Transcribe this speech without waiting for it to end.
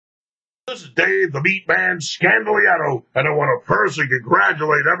This is Dave, the Meat Man Scandaliato, and I want to personally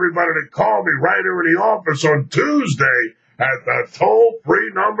congratulate everybody that called me right here in the office on Tuesday at the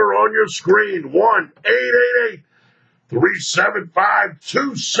toll-free number on your screen,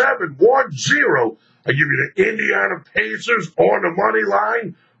 1-888-375-2710. I give you the Indiana Pacers on the money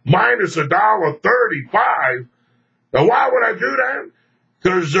line, minus $1.35. Now, why would I do that?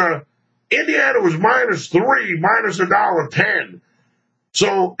 Because Indiana was minus 3, minus $1.10.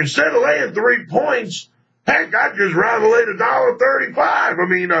 So instead of laying 3 points, heck, I'd just rather lay $1.35. I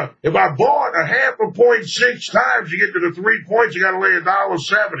mean, if I bought a half a point 6 times, you get to the 3 points, you got to lay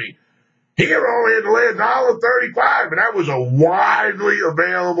 $1.70. Here, I only had to lay $1.35, and that was a widely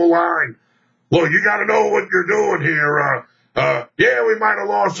available line. Look, you got to know what you're doing here. Yeah, we might have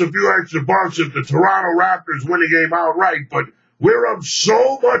lost a few extra bucks if the Toronto Raptors win the game outright, but we're up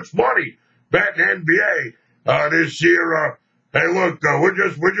so much money betting NBA this year. Hey, look, we're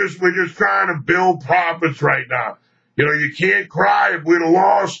just trying to build profits right now. You know, you can't cry if we'd have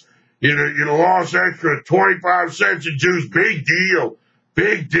lost. You'd have lost extra 25 cents in juice. Big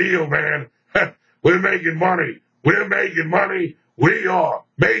deal, man. We're making money. We are making money. Now,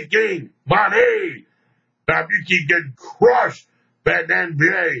 if you keep getting crushed betting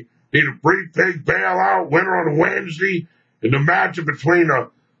NBA, need a brief big bailout winner on Wednesday in the matchup between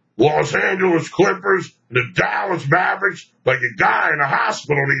the Los Angeles Clippers and the Dallas Mavericks, like a guy in a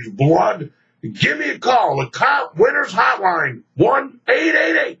hospital needs blood. Give me a call. The Comp Winners Hotline,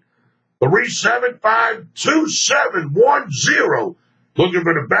 1-888-375-2710. Looking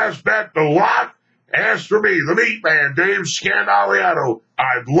for the best bet to lock? Ask for me, the Meat Man, Dave Scandaliato.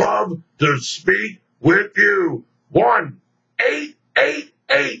 I'd love to speak with you.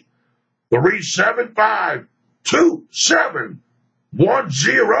 1-888-375-2710.